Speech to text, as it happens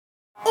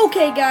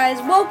Okay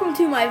guys, welcome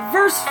to my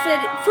first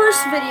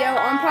video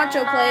on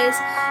Poncho Plays,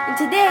 and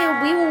today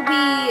we will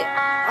be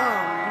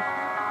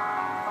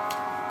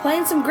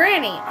playing some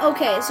Granny.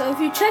 Okay, so if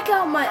you check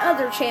out my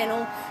other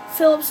channel,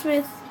 Philip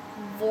Smith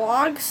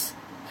Vlogs,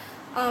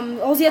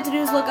 all you have to do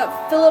is look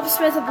up Philip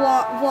Smith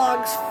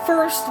Vlogs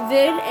first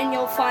vid and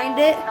you'll find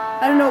it.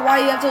 I don't know why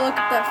you have to look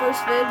up that first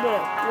vid, but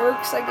it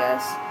works, I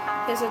guess.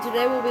 Okay, so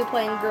today we'll be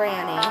playing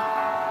Granny.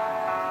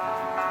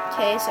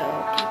 Okay, so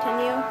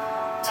continue.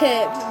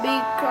 Tip,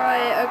 be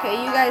quiet. Okay,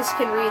 you guys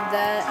can read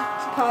that.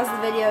 Pause the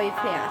video if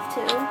you have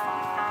to.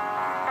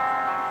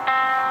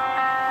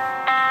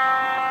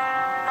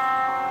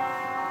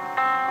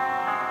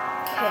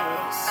 Okay,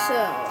 so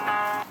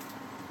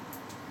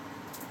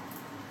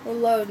we're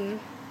loading.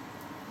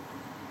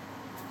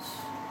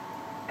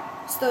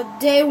 So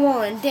day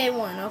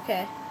one,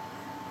 okay.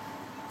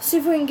 See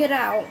if we can get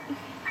out.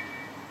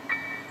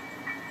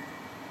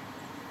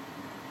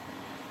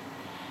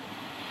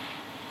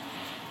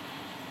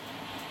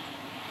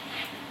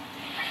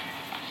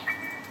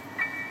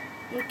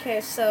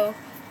 Okay, so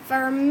if I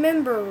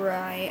remember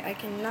right, I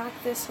can knock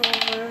this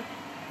over,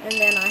 and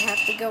then I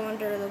have to go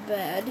under the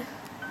bed.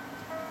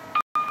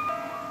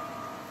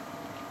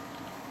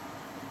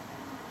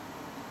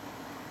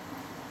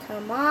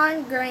 Come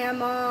on,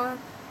 Grandma.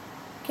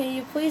 Can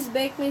you please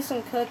bake me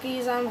some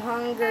cookies? I'm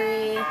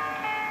hungry.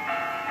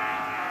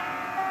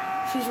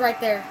 She's right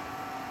there.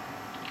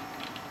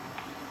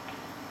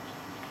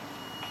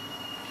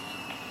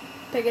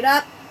 Pick it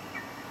up.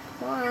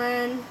 Come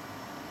on.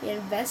 You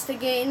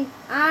investigating?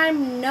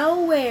 I'm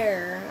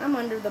nowhere. I'm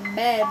under the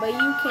bed, but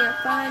you can't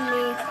find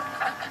me.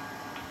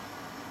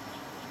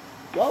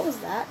 What was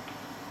that?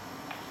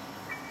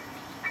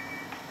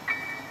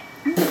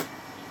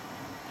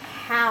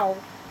 How?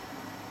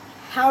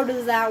 How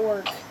does that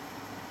work?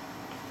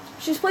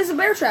 She's placed a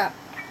bear trap.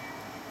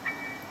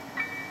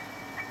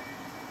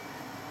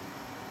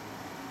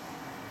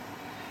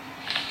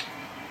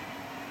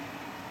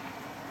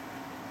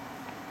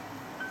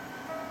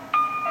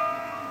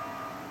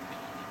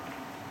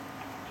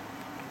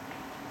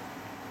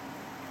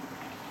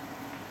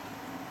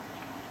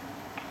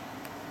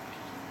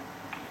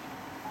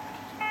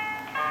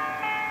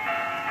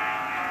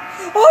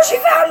 Oh, she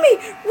found me!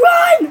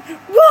 Run!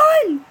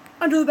 Run!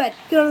 Under the bed.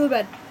 Get under the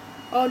bed.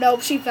 Oh, no,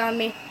 she found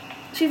me.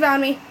 She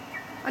found me.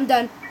 I'm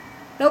done.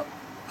 Nope.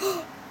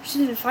 She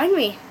didn't find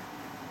me.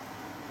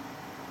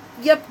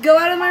 Yep, go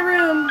out of my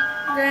room,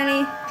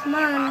 Granny. Come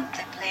on. You want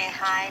to play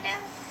hide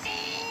and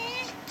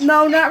seek?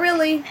 No, not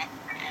really.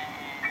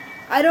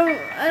 I don't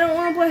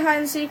want to play hide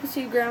and seek with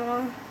you,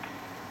 Grandma.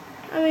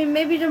 I mean,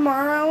 maybe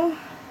tomorrow,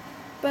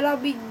 but I'll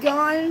be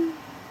gone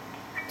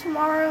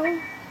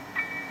tomorrow.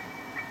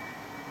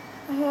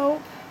 I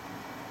hope.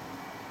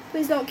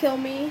 Please don't kill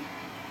me.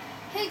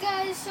 Hey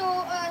guys,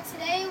 so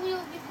today we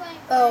will be playing.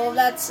 Oh,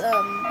 that's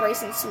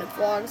Brayson Smith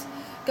Vlogs.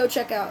 Go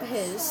check out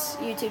his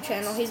YouTube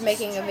channel. He's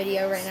making a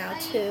video right now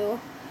too.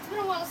 It's been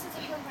a while since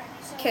I played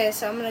Granny. Okay,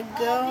 so I'm gonna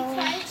go. We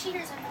tried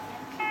cheaters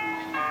everything. Keep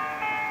in mind,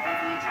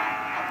 whenever you try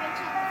a big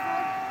channel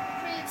before,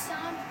 create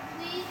sound,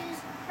 please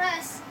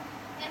press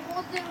and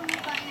hold the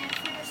remove button and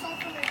free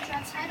yourself from bear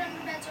traps. Hide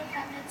under beds or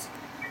cabinets.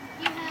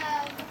 You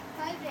have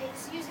 5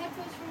 days. Use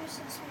headphones from your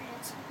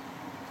experience.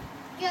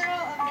 Get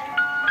out of there.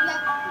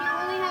 You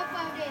only have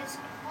 5 days.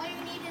 All you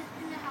need is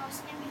in the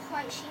house and be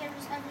quiet. She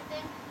hears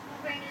everything. My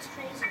brain is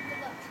crazy.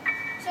 Good luck.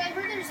 So I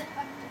heard there's an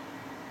update.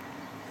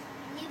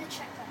 I need to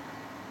check that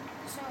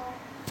out. So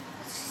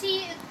let's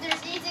see if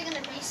there's anything in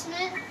the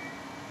basement.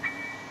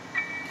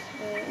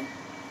 Okay.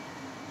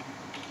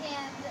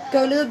 And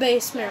Go to the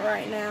basement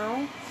right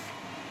now.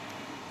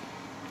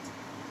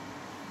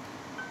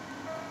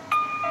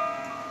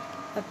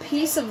 A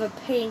piece of a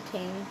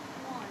painting.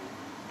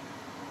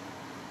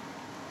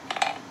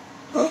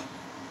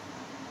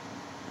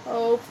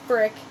 Oh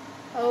frick.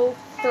 Oh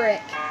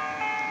frick.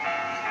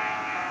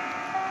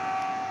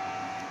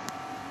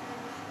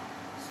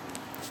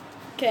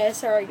 Okay,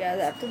 sorry guys,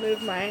 I have to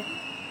move my...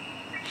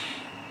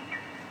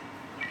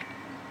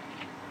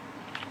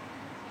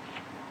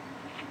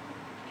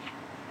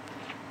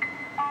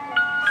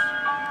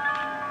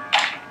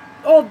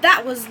 Oh,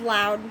 that was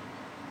loud.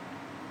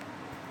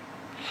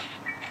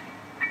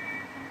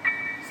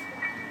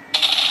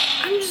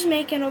 I'm just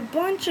making a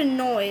bunch of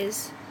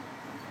noise.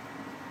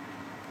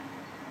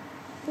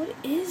 What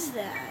is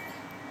that?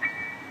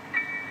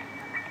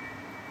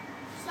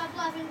 stop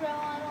laughing,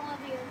 Grandma. I don't love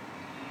you.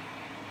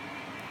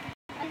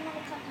 I don't want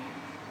to cut you.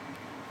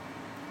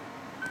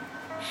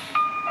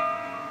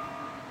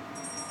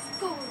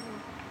 Go.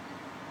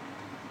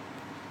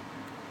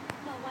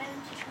 No, why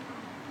don't you turn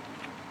on?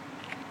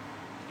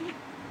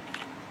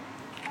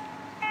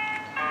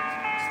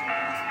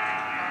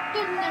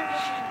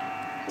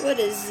 What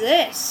is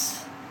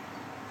this?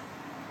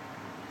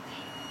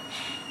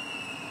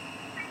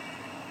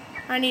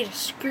 I need a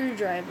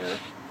screwdriver.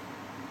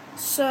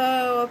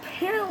 So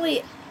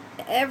apparently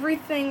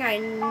everything I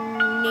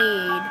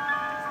need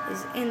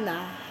is in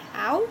the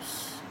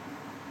house.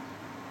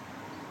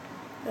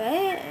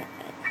 That.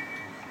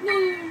 No,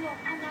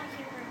 I'm not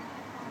here.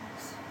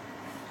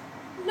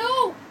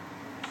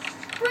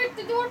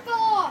 the door fell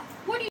off.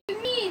 What do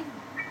you mean?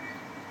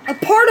 A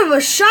part of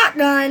a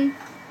shotgun.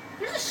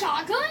 There's a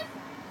shotgun?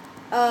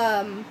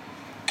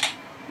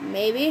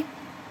 Maybe.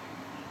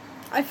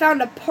 I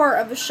found a part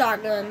of a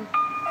shotgun.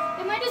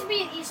 It might just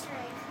be an Easter egg.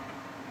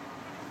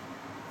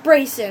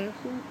 Brayson,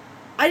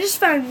 I just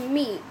found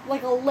meat,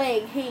 like a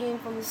leg hanging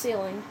from the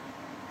ceiling.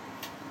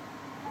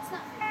 It's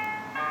not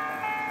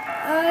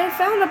I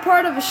found a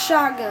part of a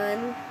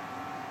shotgun.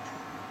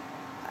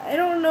 I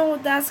don't know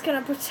what that's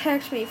gonna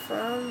protect me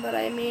from, but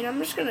I mean, I'm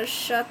just gonna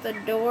shut the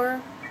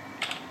door.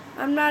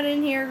 I'm not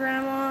in here,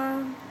 Grandma.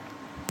 I'm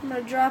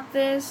gonna drop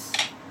this.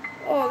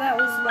 Oh, that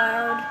was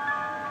loud.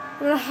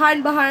 I'm gonna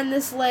hide behind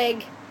this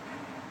leg.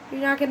 You're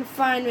not gonna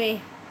find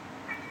me.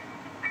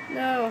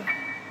 No.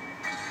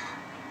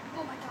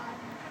 Oh my god.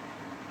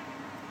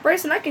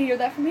 Brayson, I can hear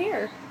that from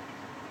here.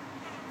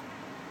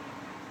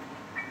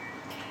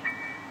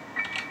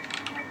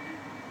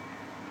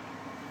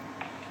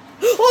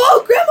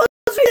 Oh, Grandma's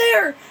right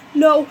there!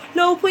 No,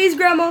 no, please,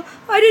 Grandma.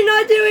 I did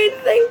not do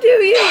anything to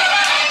you. Guys,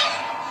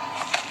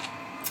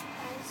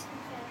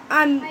 okay.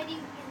 I'm... Hiding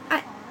in the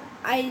I- car.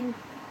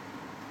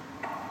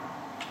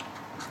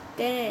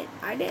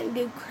 I didn't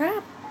do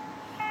crap.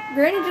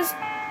 Granny just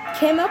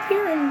came up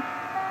here and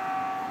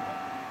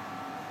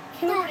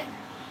Throw it in.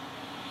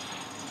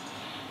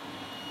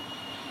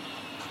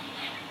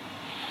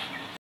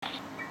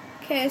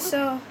 Okay,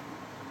 so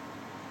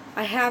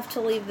I have to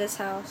leave this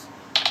house.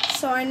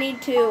 So I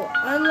need to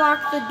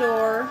unlock the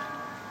door.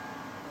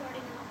 You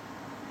already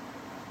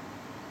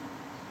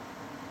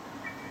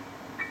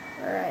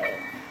know. Alright.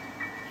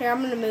 Here,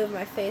 I'm gonna move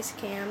my face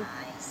cam.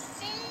 I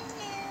see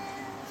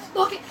you.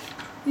 Look it.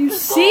 You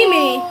Let's see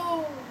me?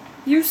 go.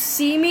 You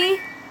see me?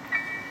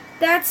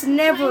 That's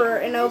never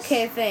an Please.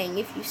 okay thing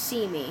if you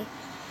see me.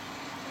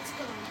 Let's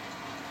go.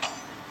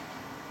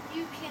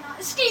 You cannot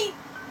escape.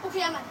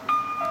 Okay, I'm out.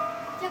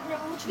 Yeah,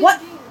 Grandma, what you What?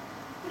 gonna do?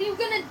 What are you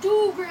gonna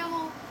do,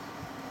 Grandma?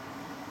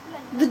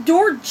 The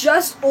door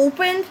just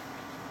opened?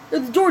 Or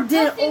the door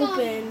didn't Nothing on-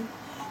 open.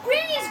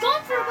 Granny's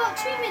gone for about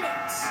 2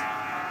 minutes.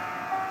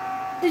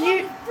 Did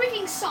you...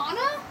 Freaking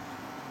sauna?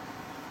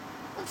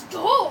 Let's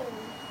go.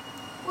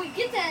 Wait,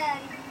 get that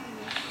out of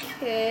here.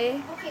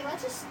 Okay. Okay,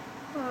 let's just...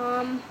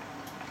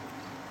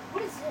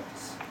 What is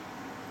this?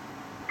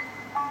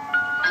 I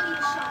need a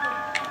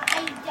shovel. I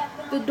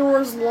definitely... The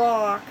door's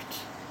locked.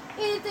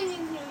 Anything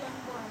in here,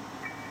 young boy.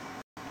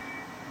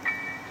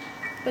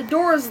 The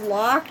door is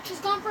locked? She's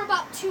gone for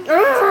about 2 minutes.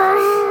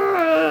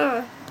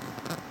 Ugh.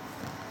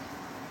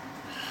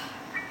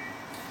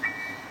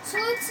 So I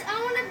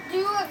want to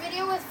do a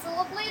video with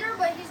Philip later,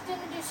 but he's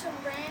going to do some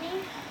granny.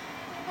 You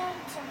know,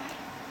 so I'm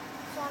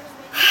just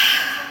waiting for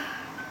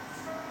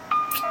him.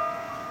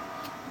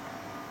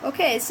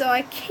 Okay, so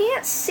I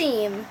can't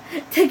seem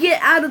to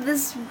get out of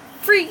this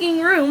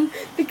freaking room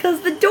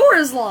because the door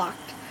is locked.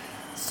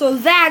 So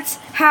that's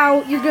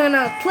how you're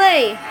gonna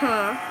play,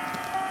 huh?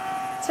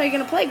 That's how you're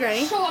gonna play,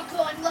 Granny.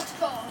 Shotgun, let's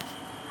go.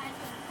 I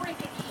can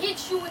freaking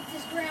hit you with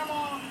this,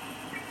 Grandma.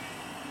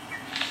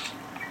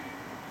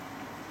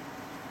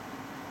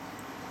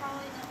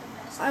 Probably not the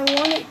best. I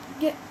wanna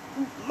get...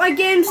 My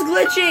game's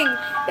glitching!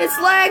 It's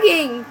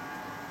lagging!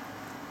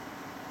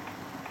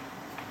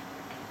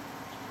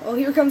 Oh,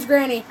 here comes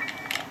Granny.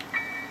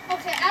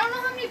 Okay, I don't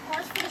know how many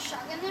parts for the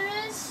shotgun there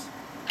is.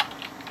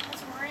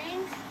 That's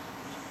worrying.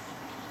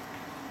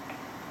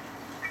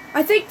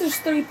 I think there's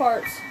 3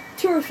 parts.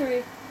 2 or 3.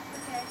 Okay.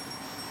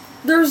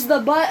 There's the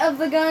butt of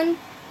the gun,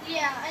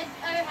 Yeah,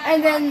 I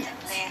and then...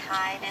 Play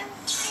hide and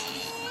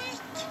seek.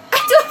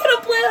 I don't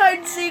want to play hide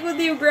and seek with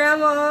you,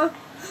 Grandma.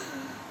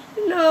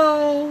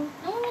 No.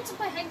 no one wants to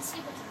play hide and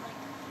seek with you. Like,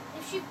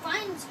 if she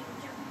finds you,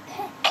 you're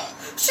dead.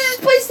 She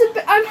just placed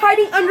the... I'm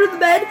hiding under the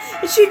bed,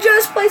 and she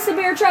just placed a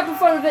bear trap in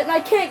front of it, and I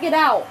can't get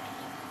out.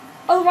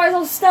 Otherwise,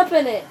 I'll step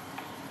in it.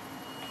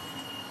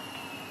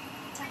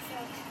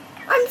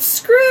 I'm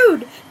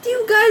screwed. Do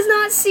you guys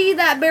not see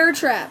that bear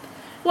trap?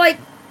 Like,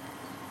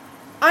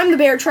 I'm the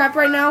bear trap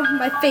right now.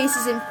 My face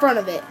is in front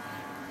of it.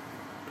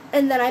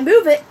 And then I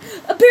move it.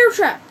 A bear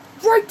trap.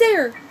 Right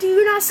there. Do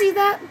you not see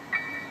that?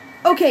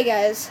 Okay,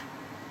 guys.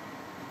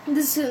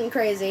 This is getting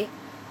crazy.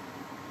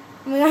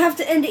 I'm going to have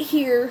to end it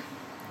here.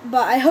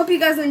 But I hope you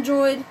guys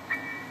enjoyed.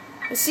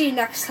 I'll see you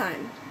next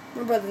time.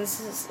 My brothers and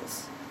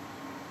sisters.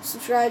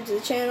 Subscribe to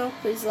the channel.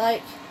 Please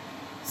like.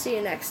 See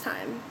you next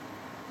time.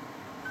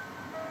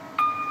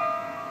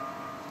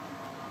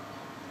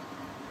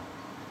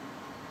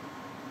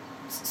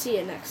 See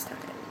you next time.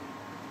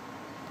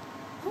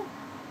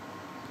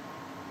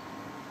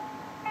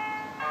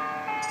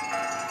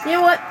 You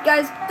know what,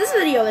 guys? This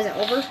video isn't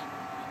over.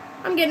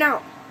 I'm getting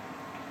out.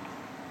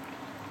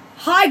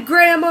 Hi,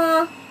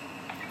 Grandma.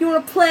 You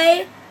want to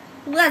play?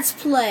 Let's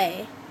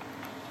play.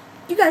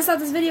 You guys thought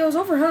this video was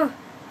over, huh?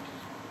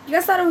 You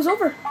guys thought it was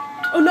over?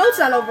 Oh, no, it's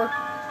not over.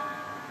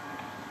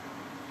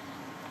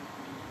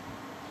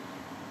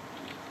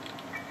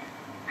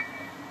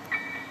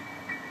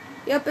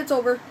 Yep, it's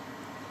over.